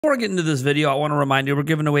Before I get into this video, I want to remind you we're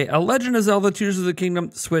giving away a Legend of Zelda Tears of the Kingdom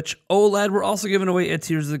Switch OLED. We're also giving away a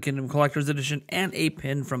Tears of the Kingdom Collector's Edition and a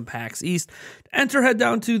pin from PAX East. To enter, head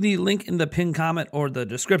down to the link in the pin comment or the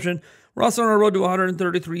description. We're also on our road to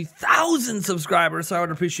 133,000 subscribers, so I would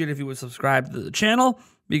appreciate if you would subscribe to the channel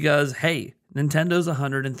because, hey, Nintendo's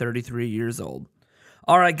 133 years old.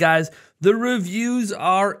 All right, guys, the reviews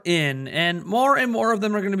are in, and more of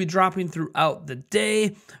them are going to be dropping throughout the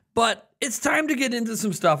day, but it's time to get into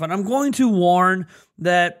some stuff, and I'm going to warn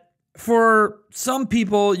that for some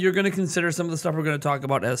people, you're going to consider some of the stuff we're going to talk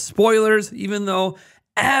about as spoilers, even though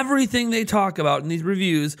everything they talk about in these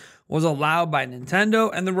reviews was allowed by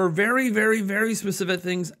Nintendo, and there were very specific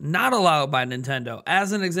things not allowed by Nintendo.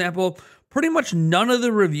 As an example, pretty much none of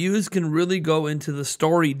the reviews can really go into the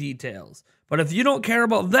story details. But if you don't care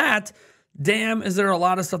about that, damn, is there a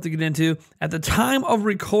lot of stuff to get into. At the time of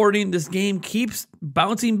recording, this game keeps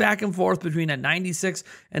bouncing back and forth between a 96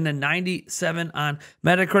 and a 97 on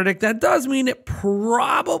Metacritic. That does mean it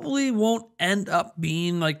probably won't end up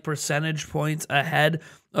being like percentage points ahead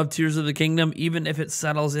of Tears of the Kingdom, even if it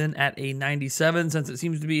settles in at a 97, since it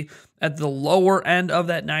seems to be at the lower end of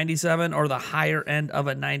that 97 or the higher end of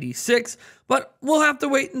a 96. But we'll have to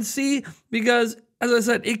wait and see because, as I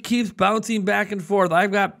said, it keeps bouncing back and forth.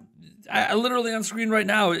 I literally on screen right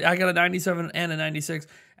now, I got a 97 and a 96.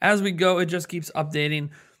 As we go, it just keeps updating.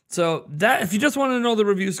 So that, if you just want to know the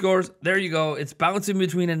review scores, there you go. It's bouncing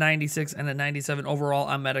between a 96 and a 97 overall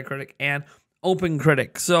on Metacritic and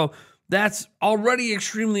OpenCritic. So that's already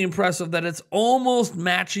extremely impressive that it's almost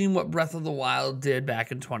matching what Breath of the Wild did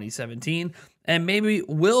back in 2017. And maybe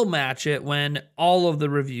will match it when all of the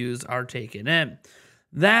reviews are taken in.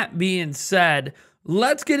 That being said,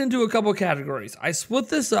 let's get into a couple categories. I split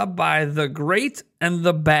this up by the great and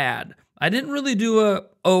the bad. I didn't really do a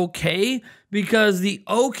okay because the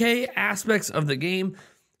okay aspects of the game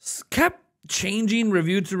kept changing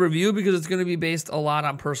review to review because it's going to be based a lot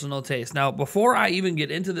on personal taste. Now, before I even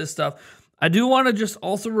get into this stuff, I do want to just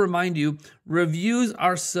also remind you, reviews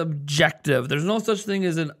are subjective. There's no such thing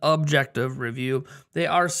as an objective review. They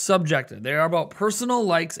are subjective. They are about personal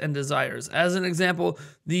likes and desires. As an example,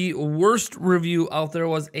 the worst review out there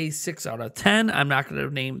was a 6 out of 10. I'm not going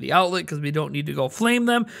to name the outlet because we don't need to go flame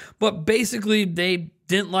them. But basically, they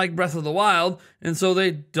didn't like Breath of the Wild, and so they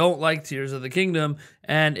don't like Tears of the Kingdom.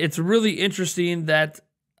 And it's really interesting that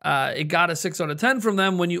it got a 6 out of 10 from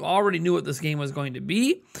them when you already knew what this game was going to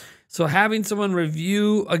be. So having someone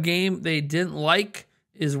review a game they didn't like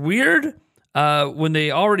is weird when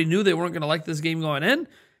they already knew they weren't going to like this game going in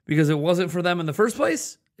because it wasn't for them in the first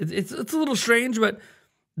place. It's a little strange, but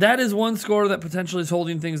that is one score that potentially is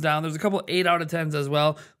holding things down. There's a couple 8 out of 10s as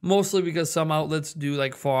well, mostly because some outlets do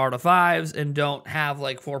like 4 out of 5s and don't have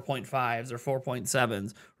like 4.5s or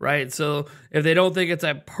 4.7s, right? So if they don't think it's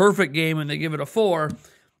a perfect game and they give it a 4,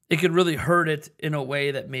 it could really hurt it in a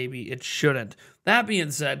way that maybe it shouldn't. That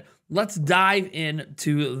being said, let's dive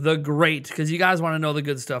into the great because you guys want to know the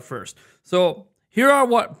good stuff first. So here are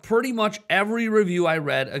what pretty much every review I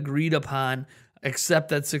read agreed upon, except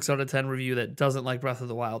that 6 out of 10 review that doesn't like Breath of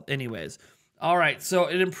the Wild anyways. All right, so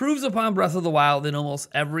it improves upon Breath of the Wild in almost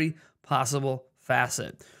every possible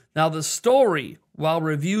facet. Now, the story, while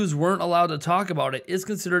reviews weren't allowed to talk about it, is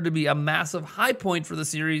considered to be a massive high point for the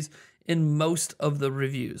series in most of the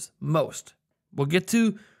reviews. Most. We'll get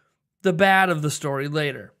to the bad of the story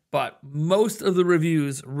later, but most of the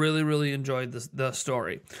reviews really enjoyed the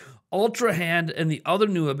story. Ultra Hand and the other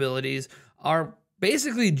new abilities are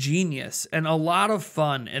basically genius and a lot of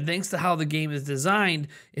fun, and thanks to how the game is designed,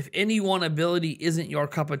 if any one ability isn't your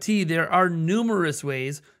cup of tea, there are numerous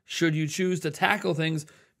ways, should you choose to tackle things,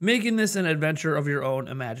 making this an adventure of your own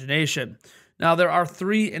imagination. Now, there are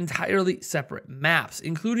 3 entirely separate maps,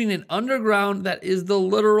 including an underground that is the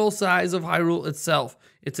literal size of Hyrule itself.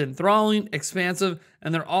 It's enthralling, expansive,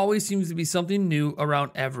 and there always seems to be something new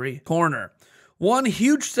around every corner. One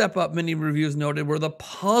huge step up many reviews noted were the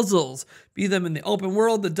puzzles. Be them in the open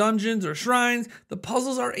world, the dungeons, or shrines, the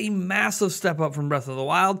puzzles are a massive step up from Breath of the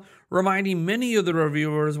Wild, reminding many of the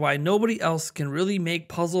reviewers why nobody else can really make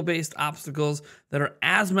puzzle-based obstacles that are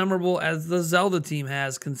as memorable as the Zelda team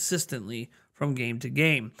has consistently from game to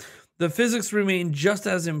game. The physics remain just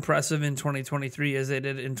as impressive in 2023 as they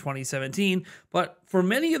did in 2017, but for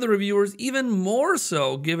many of the reviewers, even more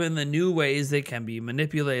so given the new ways they can be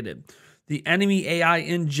manipulated. The enemy AI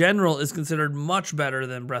in general is considered much better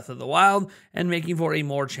than Breath of the Wild and making for a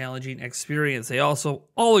more challenging experience. They also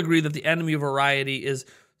all agree that the enemy variety is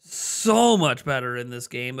so much better in this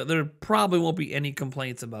game, but there probably won't be any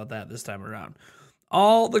complaints about that this time around.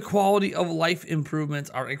 All the quality of life improvements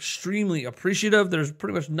are extremely appreciative. There's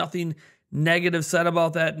pretty much nothing negative said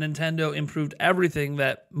about that. Nintendo improved everything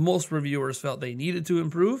that most reviewers felt they needed to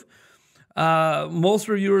improve. Most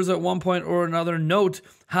reviewers at one point or another note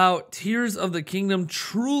how Tears of the Kingdom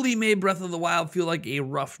truly made Breath of the Wild feel like a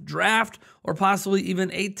rough draft or possibly even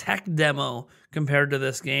a tech demo compared to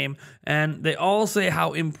this game. And they all say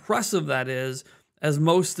how impressive that is, as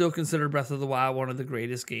most still consider Breath of the Wild one of the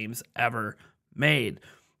greatest games ever made.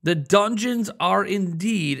 The dungeons are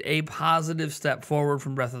indeed a positive step forward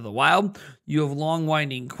from Breath of the Wild. You have long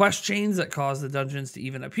winding quest chains that cause the dungeons to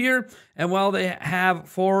even appear, and while they have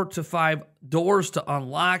 4 to 5 doors to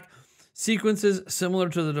unlock, sequences similar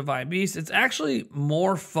to the Divine Beast, it's actually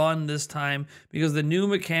more fun this time because the new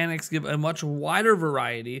mechanics give a much wider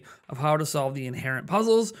variety of how to solve the inherent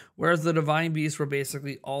puzzles, whereas the Divine Beasts were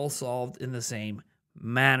basically all solved in the same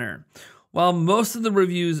manner. While most of the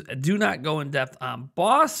reviews do not go in depth on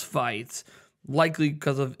boss fights, likely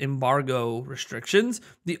because of embargo restrictions,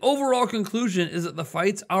 the overall conclusion is that the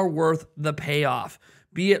fights are worth the payoff.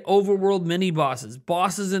 Be it overworld mini-bosses,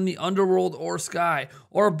 bosses in the underworld or sky,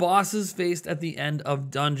 or bosses faced at the end of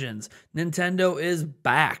dungeons. Nintendo is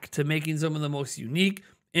back to making some of the most unique,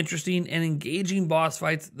 interesting, and engaging boss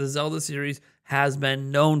fights the Zelda series has been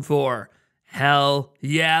known for. Hell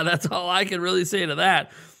yeah, that's all I can really say to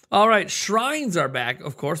that. All right, shrines are back.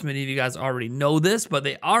 Of course, many of you guys already know this, but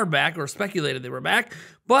they are back, or speculated they were back.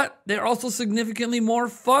 But they're also significantly more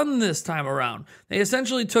fun this time around. They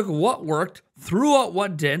essentially took what worked, threw out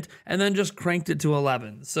what didn't, and then just cranked it to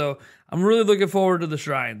 11. So I'm really looking forward to the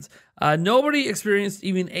shrines. Nobody experienced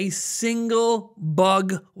even a single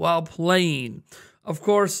bug while playing. Of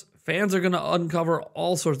course, fans are going to uncover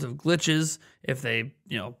all sorts of glitches if they,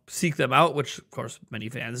 seek them out, which of course many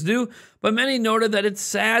fans do. But many noted that it's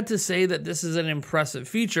sad to say that this is an impressive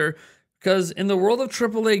feature because in the world of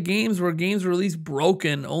AAA games where games release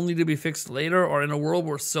broken only to be fixed later, or in a world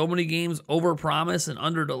where so many games overpromise and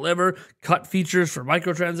underdeliver, cut features for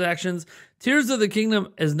microtransactions, Tears of the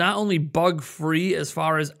Kingdom is not only bug-free as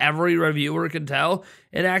far as every reviewer can tell,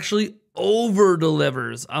 it actually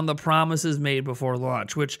over-delivers on the promises made before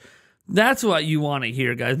launch, which that's what you want to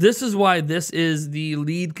hear, guys. This is why this is the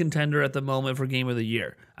lead contender at the moment for Game of the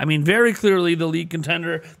Year. I mean, very clearly the lead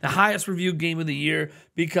contender, the highest reviewed Game of the Year,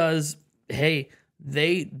 because, hey,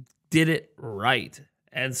 they did it right.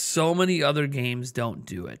 And so many other games don't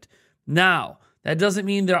do it. Now, that doesn't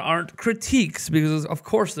mean there aren't critiques, because of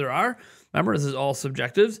course there are. Remember, this is all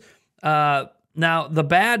subjectives. Now, the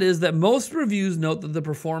bad is that most reviews note that the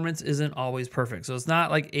performance isn't always perfect. So it's not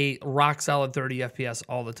like a rock-solid 30 FPS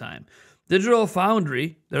all the time. Digital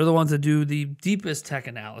Foundry, they're the ones that do the deepest tech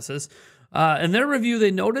analysis. In their review,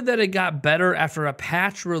 they noted that it got better after a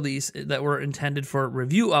patch release that were intended for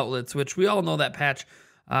review outlets, which we all know that patch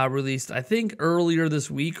released, I think, earlier this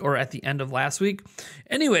week or at the end of last week.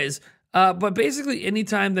 Anyways, but basically,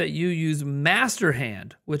 anytime that you use Master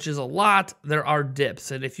Hand, which is a lot, there are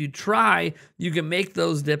dips. And if you try, you can make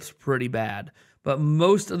those dips pretty bad. But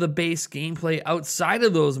most of the base gameplay outside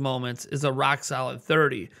of those moments is a rock-solid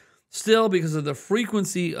 30. Still, because of the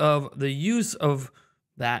frequency of the use of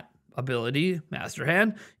that ability, Master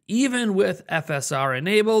Hand, even with FSR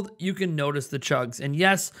enabled, you can notice the chugs. And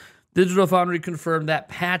yes, Digital Foundry confirmed that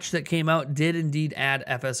patch that came out did indeed add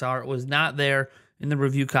FSR. It was not there in the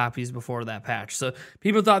review copies before that patch. So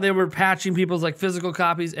people thought they were patching people's physical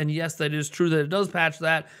copies, and yes, that is true that it does patch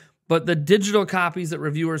that, but the digital copies that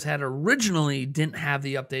reviewers had originally didn't have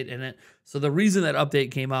the update in it. So the reason that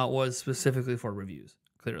update came out was specifically for reviews,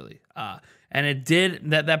 clearly. And it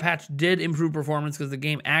did, that patch did improve performance because the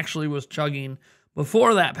game actually was chugging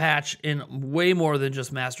before that patch in way more than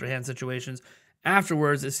just Master Hand situations.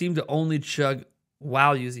 Afterwards, it seemed to only chug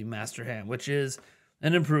while using Master Hand, which is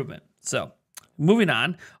an improvement. So moving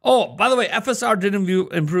on. Oh, by the way, FSR did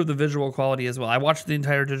improve the visual quality as well. I watched the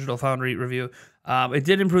entire Digital Foundry review. It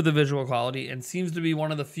did improve the visual quality and seems to be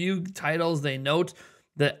one of the few titles they note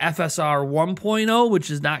that FSR 1.0, which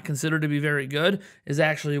is not considered to be very good, is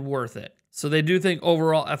actually worth it. So they do think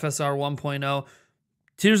overall FSR 1.0,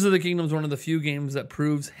 Tears of the Kingdom is one of the few games that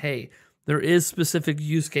proves, hey, there is specific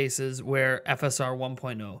use cases where FSR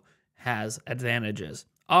 1.0 has advantages.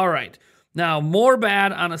 All right. Now, more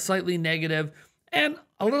bad on a slightly negative and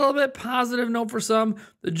a little bit positive note for some.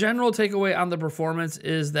 The general takeaway on the performance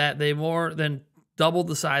is that they more than doubled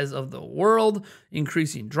the size of the world,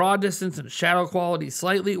 increasing draw distance and shadow quality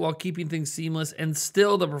slightly while keeping things seamless, and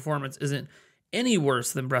still the performance isn't any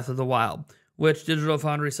worse than Breath of the Wild, which Digital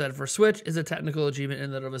Foundry said for Switch is a technical achievement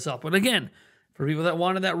in and of itself. But again, for people that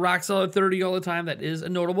wanted that rock-solid 30 all the time, that is a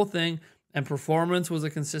notable thing. And performance was a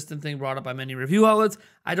consistent thing brought up by many review outlets.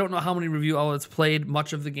 I don't know how many review outlets played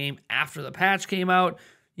much of the game after the patch came out.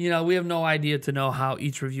 you know, we have no idea to know how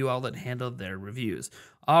each review outlet handled their reviews.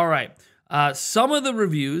 All right. Some of the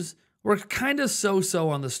reviews were kind of so-so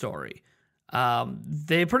on the story.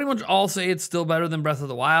 They pretty much all say it's still better than Breath of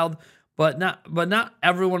the Wild, but not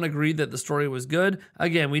everyone agreed that the story was good.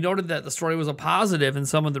 Again, we noted that the story was a positive in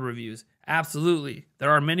some of the reviews. Absolutely.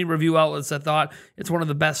 There are many review outlets that thought it's one of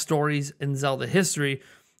the best stories in Zelda history.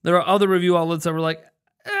 There are other review outlets that were like,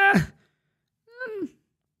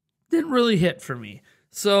 didn't really hit for me.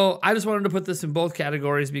 So I just wanted to put this in both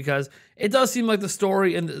categories because it does seem like the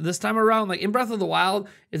story, and this time around, like in Breath of the Wild,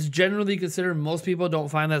 it's generally considered most people don't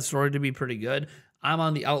find that story to be pretty good. I'm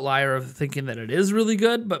on the outlier of thinking that it is really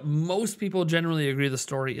good, but most people generally agree the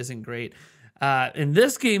story isn't great. In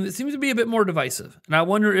this game, it seems to be a bit more divisive. And I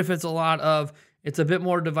wonder if it's a bit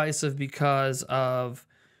more divisive because of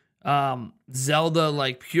Zelda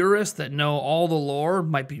like purists that know all the lore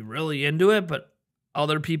might be really into it, but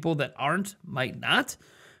other people that aren't might not.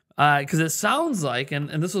 Because it sounds like, and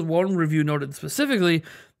this was one review noted specifically,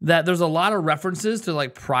 that there's a lot of references to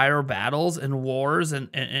like prior battles and wars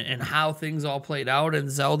and how things all played out and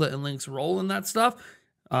Zelda and Link's role in that stuff.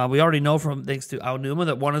 We already know from thanks to Aonuma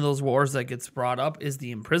that one of those wars that gets brought up is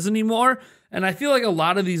the Imprisoning War. And I feel like a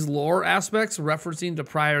lot of these lore aspects referencing to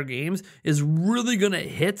prior games is really going to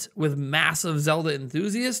hit with massive Zelda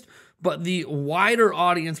enthusiasts. But the wider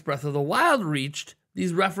audience Breath of the Wild reached,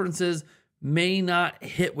 these references may not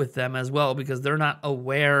hit with them as well because they're not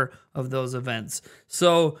aware of those events.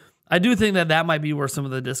 So I do think that that might be where some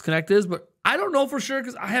of the disconnect is, but I don't know for sure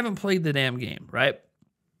because I haven't played the damn game, right?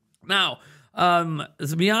 Now,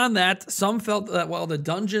 beyond that, some felt that while the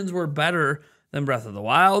dungeons were better than Breath of the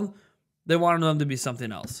Wild, they wanted them to be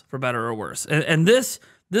something else, for better or worse. And this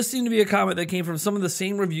seemed to be a comment that came from some of the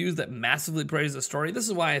same reviews that massively praised the story. This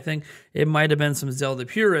is why I think it might have been some Zelda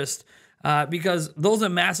purists, because those that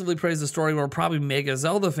massively praised the story were probably mega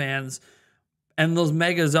Zelda fans, and those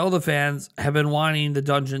mega Zelda fans have been wanting the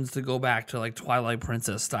dungeons to go back to like Twilight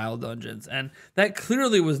Princess style dungeons. And that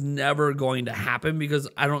clearly was never going to happen because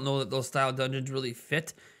I don't know that those style dungeons really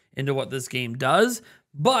fit into what this game does.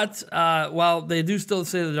 But while they do still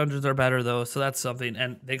say the dungeons are better though, so that's something.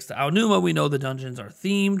 And thanks to Aonuma, we know the dungeons are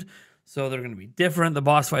themed, so they're going to be different. The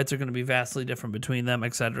boss fights are going to be vastly different between them,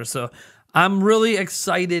 etc. So I'm really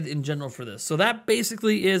excited in general for this. So that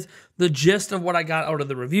basically is the gist of what I got out of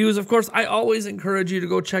the reviews. Of course, I always encourage you to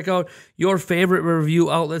go check out your favorite review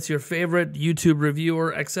outlets, your favorite YouTube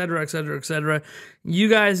reviewer, etc., etc., etc. You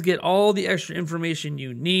guys get all the extra information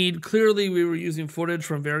you need. Clearly, we were using footage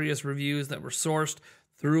from various reviews that were sourced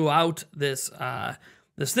throughout this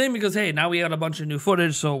thing because, hey, now we got a bunch of new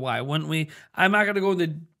footage, so why wouldn't we? I'm not going to go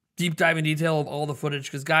into deep dive in detail of all the footage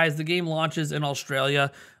because, guys, the game launches in Australia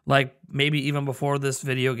like maybe even before this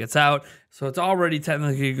video gets out, so it's already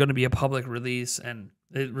technically going to be a public release, and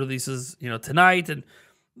it releases, you know, tonight. And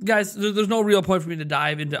guys, there's no real point for me to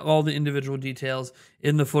dive into all the individual details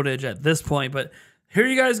in the footage at this point, but here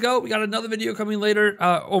you guys go. We got another video coming later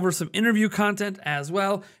over some interview content as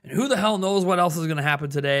well, and who the hell knows what else is going to happen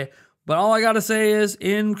today. But all I got to say is,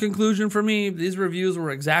 in conclusion for me, these reviews were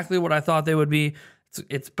exactly what I thought they would be.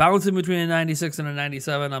 It's bouncing between a 96 and a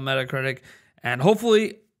 97 on Metacritic, and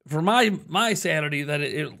hopefully for my sanity that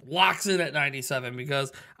it locks in at 97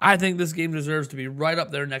 because I think this game deserves to be right up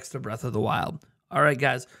there next to Breath of the Wild. All right,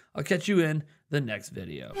 guys, I'll catch you in the next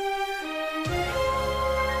video.